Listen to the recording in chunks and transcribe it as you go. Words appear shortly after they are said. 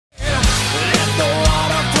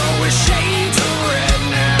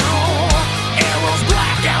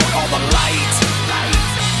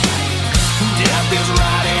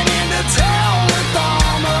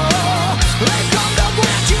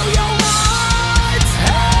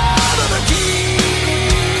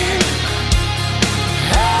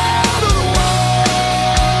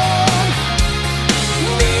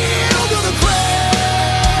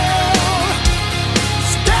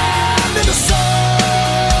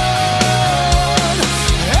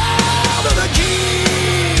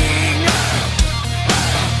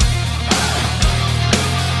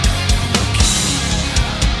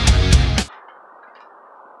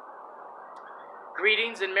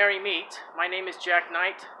merry meet. My name is Jack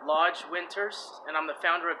Knight, Lodge Winters, and I'm the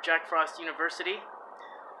founder of Jack Frost University.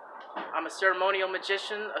 I'm a ceremonial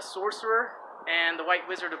magician, a sorcerer, and the White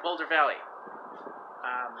Wizard of Boulder Valley.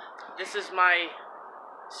 This is my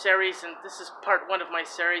series, and this is part one of my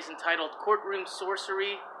series entitled Courtroom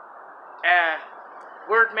Sorcery,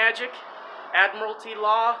 Word Magic, Admiralty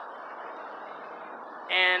Law,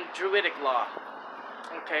 and Druidic Law.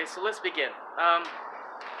 Okay, so let's begin.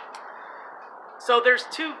 So there's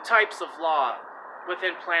two types of law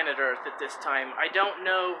within planet Earth at this time. I don't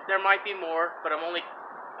know, there might be more, but I'm only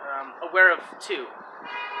aware of two.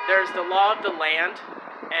 There's the law of the land,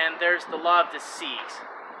 and there's the law of the seas.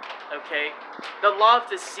 Okay? The law of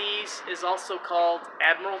the seas is also called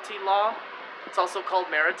Admiralty Law. It's also called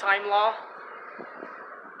maritime law.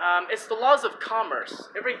 It's the laws of commerce.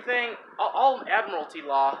 Everything, all Admiralty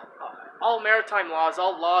law, all maritime law is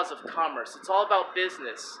all laws of commerce. It's all about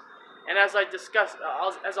business. And as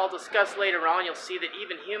I'll discuss later on, you'll see that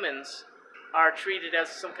even humans are treated as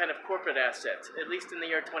some kind of corporate asset, at least in the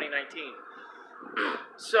year 2019.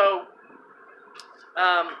 So,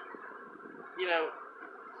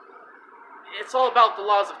 it's all about the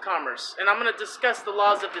laws of commerce. And I'm going to discuss the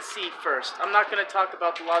laws of the sea first. I'm not going to talk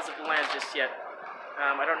about the laws of the land just yet.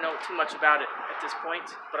 I don't know too much about it at this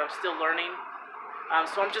point, but I'm still learning.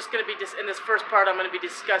 So I'm just going to be, in this first part, I'm going to be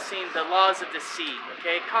discussing the laws of the sea,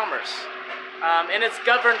 okay, commerce. And it's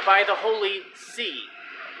governed by the Holy See,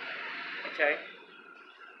 okay.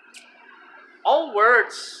 All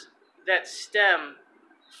words that stem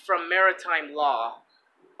from maritime law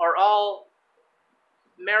are all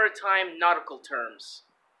maritime nautical terms.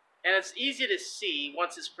 And it's easy to see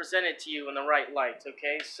once it's presented to you in the right light,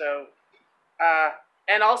 okay. So,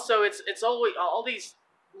 and also it's always, all these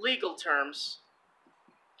legal terms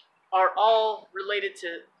are all related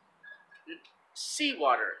to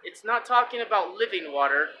seawater. It's not talking about living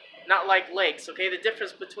water, not like lakes, okay? The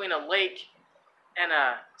difference between a lake and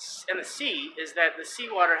the sea is that the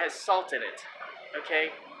seawater has salt in it,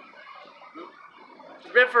 okay?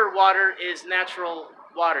 River water is natural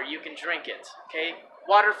water. You can drink it, okay?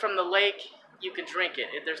 Water from the lake, you can drink it.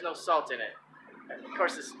 There's no salt in it. Of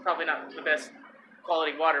course, it's probably not the best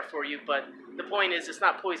quality water for you, but the point is it's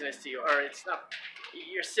not poisonous to you, or it's not,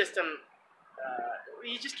 your system,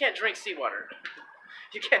 you just can't drink seawater.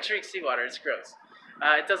 You can't drink seawater, it's gross.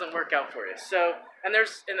 It doesn't work out for you. So, and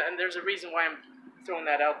there's a reason why I'm throwing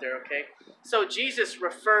that out there, okay? So Jesus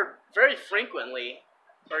referred very frequently,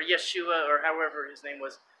 or Yeshua, or however his name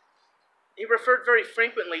was, he referred very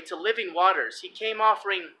frequently to living waters. He came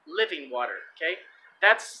offering living water, okay?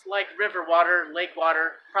 That's like river water, lake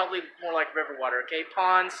water, probably more like river water, okay?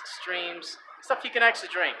 Ponds, streams, stuff you can actually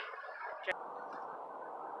drink. Okay?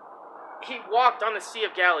 He walked on the Sea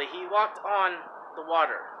of Galilee. He walked on the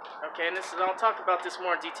water, okay? And I'll talk about this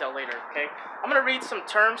more in detail later, okay? I'm going to read some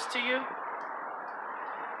terms to you.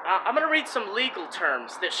 I'm going to read some legal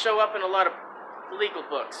terms that show up in a lot of legal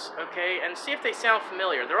books, okay? And see if they sound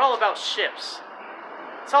familiar. They're all about ships.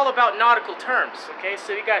 It's all about nautical terms, okay?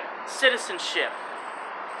 So you got citizenship,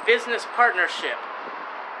 business partnership,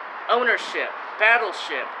 ownership,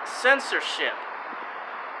 battleship, censorship,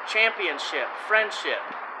 championship, friendship,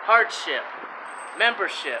 hardship,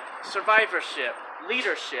 membership, survivorship,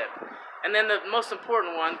 leadership, and then the most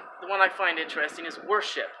important one, the one I find interesting, is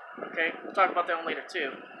worship, okay? We'll talk about that one later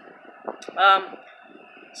too.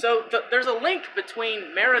 So there's a link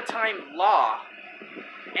between maritime law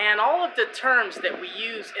and all of the terms that we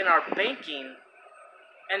use in our banking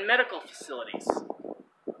and medical facilities.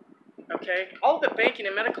 Okay, all of the banking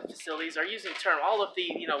and medical facilities are using all of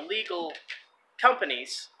the legal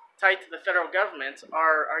companies tied to the federal government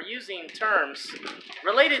are using terms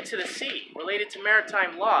related to the sea, related to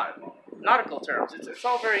maritime law, nautical terms. It's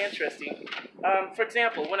all very interesting. For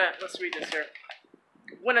example, let's read this here.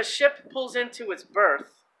 When a ship pulls into its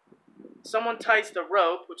berth, someone ties the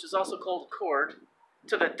rope, which is also called cord,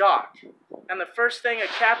 to the dock, and the first thing a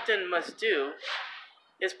captain must do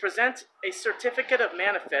is present a certificate of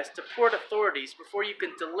manifest to port authorities before you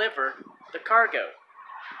can deliver the cargo.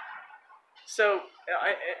 So,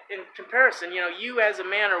 in comparison, you as a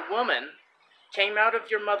man or woman came out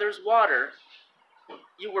of your mother's water,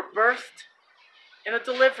 you were birthed in a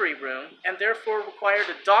delivery room, and therefore required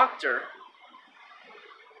a doctor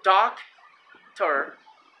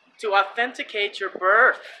to authenticate your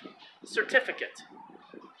birth certificate.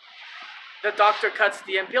 The doctor cuts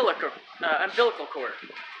the umbilical cord.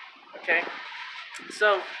 Okay,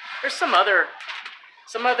 so there's some other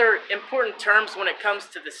important terms when it comes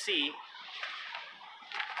to the sea.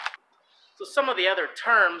 So some of the other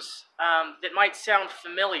terms that might sound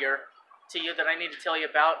familiar to you that I need to tell you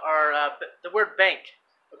about are the word bank.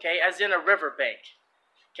 okay, as in a river bank.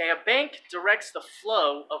 Okay, a bank directs the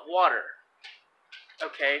flow of water,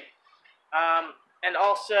 okay, and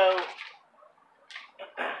also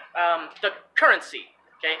the currency,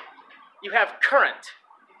 okay. You have current,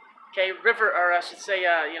 okay, river, or I should say,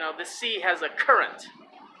 the sea has a current,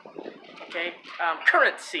 okay,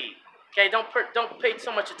 currency, okay. Don't pay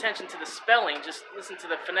so much attention to the spelling. Just listen to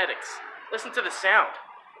the phonetics. Listen to the sound.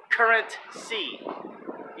 Current sea.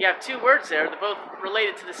 You have two words there. They're both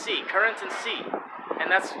related to the sea. Current and sea, and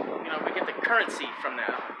that's we get the currency from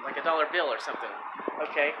that, like a dollar bill or something.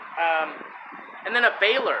 Okay, and then a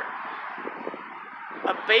baler.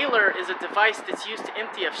 A baler is a device that's used to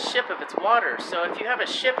empty a ship of its water. So if you have a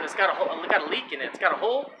ship and it's got a leak in it, it's got a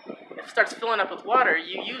hole, it starts filling up with water,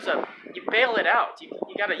 you bail it out. You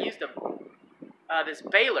got to use this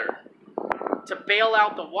baler to bail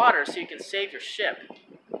out the water so you can save your ship.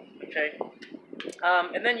 Okay,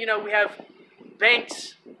 and then we have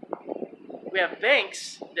banks. We have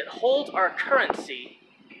banks that hold our currency,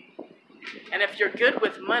 and if you're good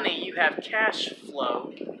with money, you have cash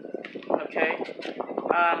flow. Okay,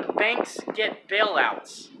 banks get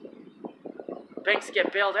bailouts. Banks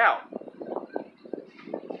get bailed out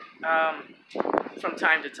from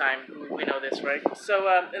time to time. We know this, right? So,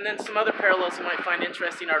 and then some other parallels you might find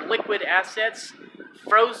interesting are liquid assets,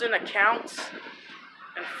 frozen accounts,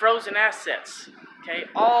 and frozen assets. Okay,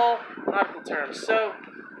 all nautical terms. So,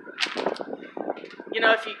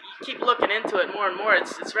 if you keep looking into it more and more,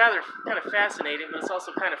 it's rather kind of fascinating, but it's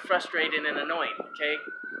also kind of frustrating and annoying. Okay,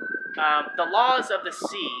 the laws of the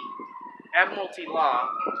sea, Admiralty law,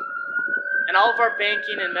 and all of our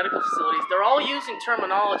banking and medical facilities, they're all using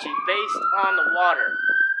terminology based on the water.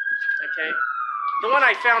 Okay, the one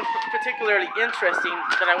I found particularly interesting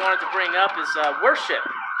that I wanted to bring up is worship.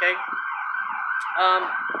 Okay,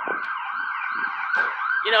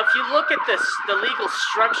 if you look at the legal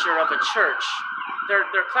structure of a church,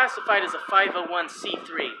 they're classified as a 501c3.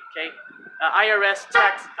 Okay, IRS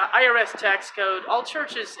tax code. All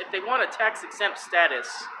churches, if they want a tax exempt status,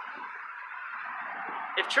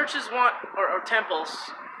 if churches want or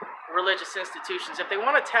temples, religious institutions, if they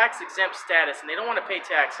want a tax exempt status and they don't want to pay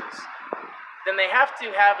taxes, then they have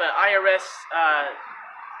to have an IRS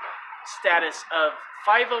status of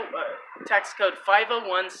tax code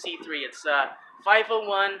 501c3. It's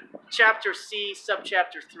 501 Chapter C,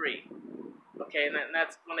 Subchapter 3. Okay, and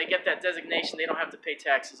that's when they get that designation, they don't have to pay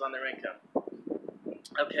taxes on their income.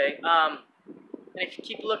 Okay, and if you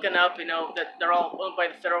keep looking up, that they're all owned by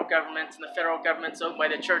the federal government, and the federal government's owned by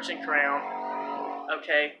the church and crown.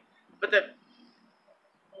 Okay, but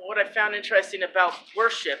what I found interesting about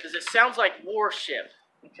worship is it sounds like worship.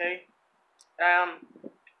 Okay,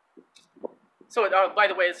 so by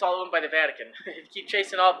the way, it's all owned by the Vatican. If you keep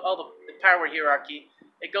chasing all the power hierarchy,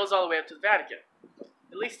 it goes all the way up to the Vatican.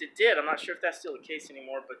 At least it did. I'm not sure if that's still the case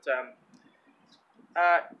anymore, but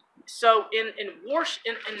so in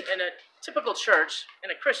a typical church,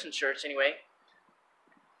 in a Christian church anyway,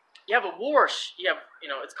 you have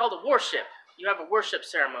it's called a worship. You have a worship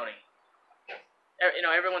ceremony.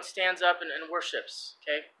 Everyone stands up and worships.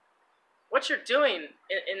 Okay, what you're doing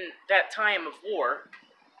in that time of war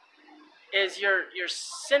is you're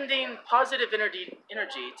sending positive energy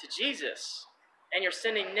to Jesus, and you're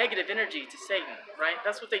sending negative energy to Satan. Right?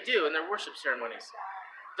 That's what they do in their worship ceremonies.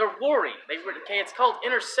 They're warring. It's called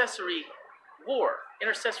intercessory war,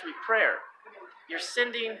 intercessory prayer. You're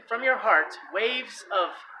sending from your heart waves of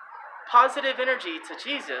positive energy to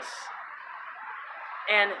Jesus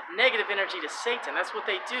and negative energy to Satan. That's what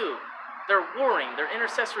they do. They're warring. They're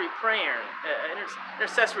intercessory prayer.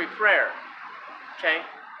 Intercessory prayer. Okay.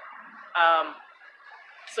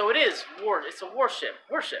 So it is war. It's a worship.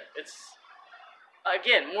 Worship. It's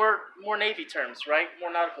again more Navy terms, right?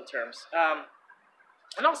 More nautical terms.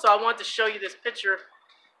 And also, I wanted to show you this picture.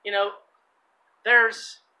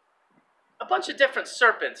 There's a bunch of different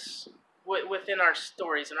serpents within our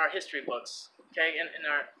stories and our history books, okay, and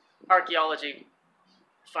our archaeology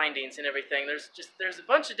findings and everything. There's a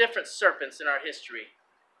bunch of different serpents in our history.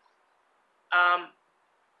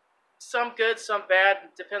 Some good, some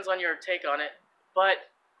bad. Depends on your take on it.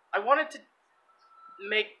 But I wanted to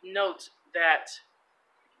make note that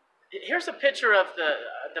here's a picture of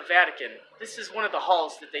the Vatican. This is one of the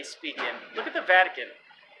halls that they speak in. Look at the Vatican.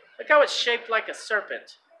 Look how it's shaped like a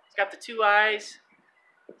serpent. It's got the two eyes.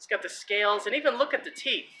 It's got the scales. And even look at the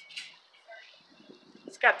teeth.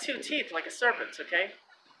 It's got two teeth like a serpent, okay?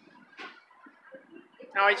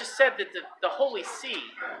 Now, I just said that the Holy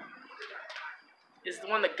See is the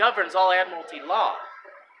one that governs all Admiralty law,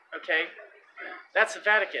 okay? That's the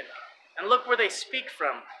Vatican. And look where they speak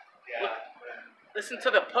from. Listen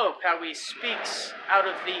to the Pope, how he speaks out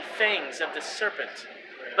of the fangs of the serpent.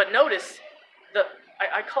 But notice,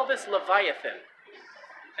 I call this Leviathan.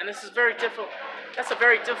 And this is very difficult. That's a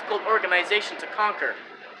very difficult organization to conquer.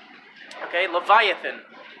 Okay, Leviathan,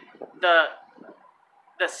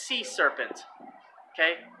 the sea serpent.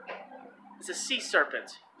 Okay, it's a sea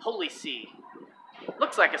serpent, holy sea.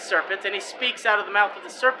 Looks like a serpent, and he speaks out of the mouth of the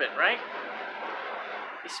serpent, right?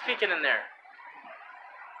 He's speaking in there.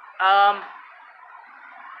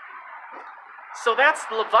 So that's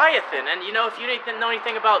Leviathan, and you know, if you didn't know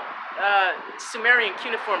anything about Sumerian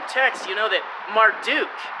cuneiform texts, you know that Marduk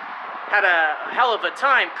had a hell of a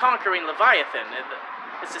time conquering Leviathan.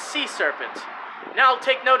 It's a sea serpent. Now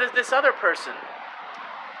take note of this other person,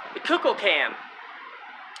 the Kukulkan.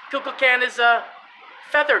 Kukulkan is a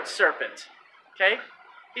feathered serpent. Okay,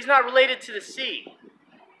 he's not related to the sea.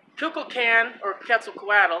 Kukulkan, or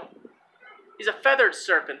Quetzalcoatl, he's a feathered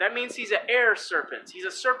serpent. That means he's an air serpent. He's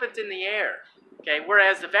a serpent in the air. Okay,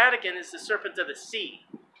 whereas the Vatican is the serpent of the sea.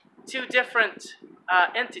 Two different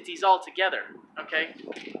entities altogether. Okay,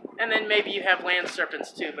 and then maybe you have land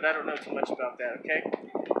serpents too, but I don't know too much about that. Okay,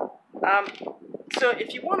 so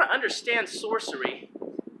if you want to understand sorcery,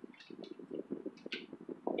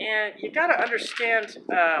 and you got to understand,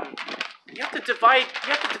 you have to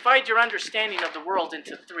divide your understanding of the world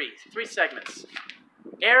into three segments: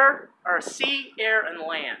 air, or sea, air, and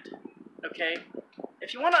land. Okay,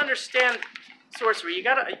 if you want to understand sorcery, you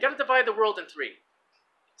gotta divide the world in three: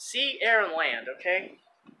 sea, air, and land. Okay.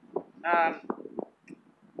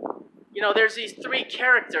 You know, there's these three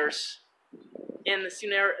characters in the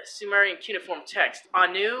Sumerian cuneiform text: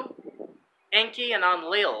 Anu, Enki, and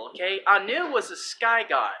Enlil. Okay, Anu was a sky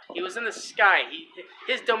god. He was in the sky.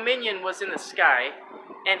 His dominion was in the sky,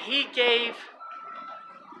 and he gave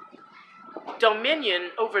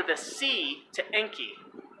dominion over the sea to Enki,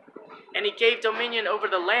 and he gave dominion over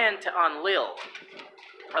the land to Enlil.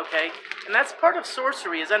 Okay, and that's part of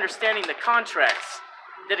sorcery, is understanding the contracts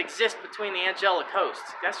that exist between the angelic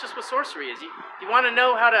hosts. That's just what sorcery is. You want to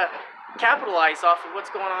know how to capitalize off of what's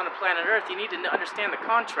going on planet Earth, you need to understand the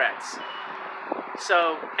contracts.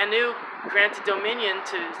 So Anu granted dominion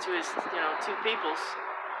to his two peoples,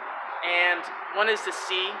 and one is the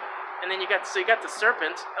sea, and then you got the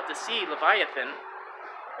serpent of the sea, Leviathan,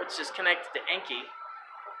 which is connected to Enki,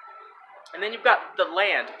 and then you've got the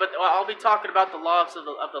land. But I'll be talking about the laws of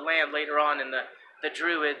the land later on in the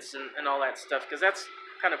Druids and all that stuff, because that's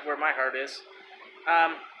kind of where my heart is.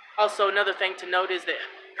 Also, another thing to note is that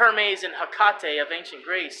Hermes and Hecate of ancient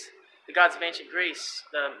Greece, the gods of ancient Greece,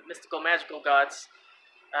 the mystical, magical gods,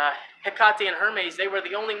 Hecate and Hermes, they were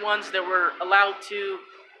the only ones that were allowed to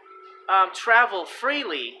travel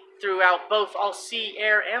freely throughout both all sea,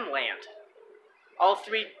 air, and land. All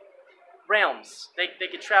three realms, they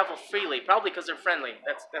could travel freely, probably because they're friendly.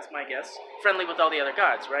 That's my guess. Friendly with all the other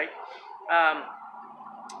gods, right?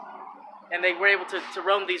 And they were able to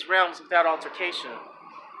roam these realms without altercation.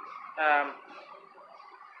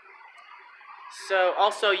 So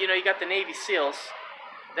also, you got the Navy SEALs.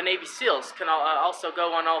 The Navy SEALs can also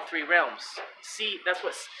go on all three realms. Sea, that's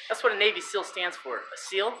what a Navy SEAL stands for. A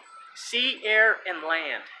SEAL, sea, air, and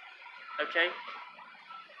land. Okay.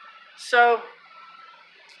 So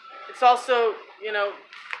it's also, you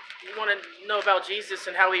want to know about Jesus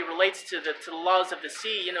and how he relates to the laws of the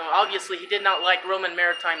sea. Obviously he did not like Roman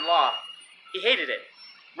maritime law. He hated it.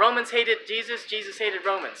 Romans hated Jesus. Jesus hated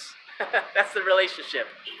Romans. That's the relationship.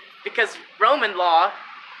 Because Roman law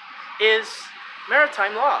is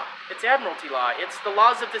maritime law. It's Admiralty law. It's the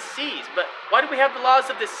laws of the seas. But why do we have the laws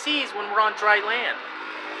of the seas when we're on dry land?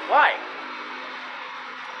 Why?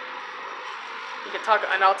 You can talk,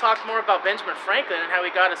 and I'll talk more about Benjamin Franklin and how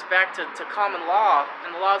he got us back to common law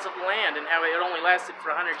and the laws of the land, and how it only lasted for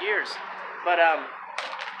 100 years. But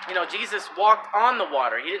Jesus walked on the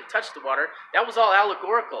water. He didn't touch the water. That was all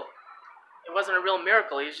allegorical. It wasn't a real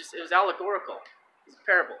miracle. It was allegorical. It's a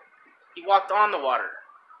parable. He walked on the water.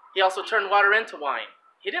 He also turned water into wine.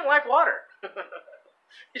 He didn't like water.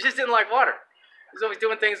 He just didn't like water. He was always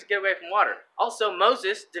doing things to get away from water. Also,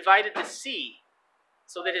 Moses divided the sea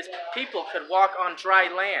so that his people could walk on dry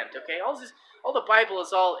land. Okay, all the Bible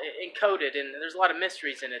is all encoded, and there's a lot of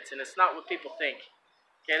mysteries in it, and it's not what people think.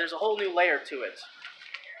 Okay, there's a whole new layer to it.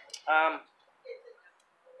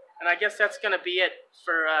 And I guess that's going to be it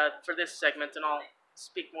for this segment, and I'll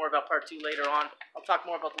speak more about part 2 later on. I'll talk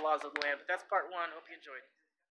more about the laws of the land, but that's part 1. Hope you enjoyed.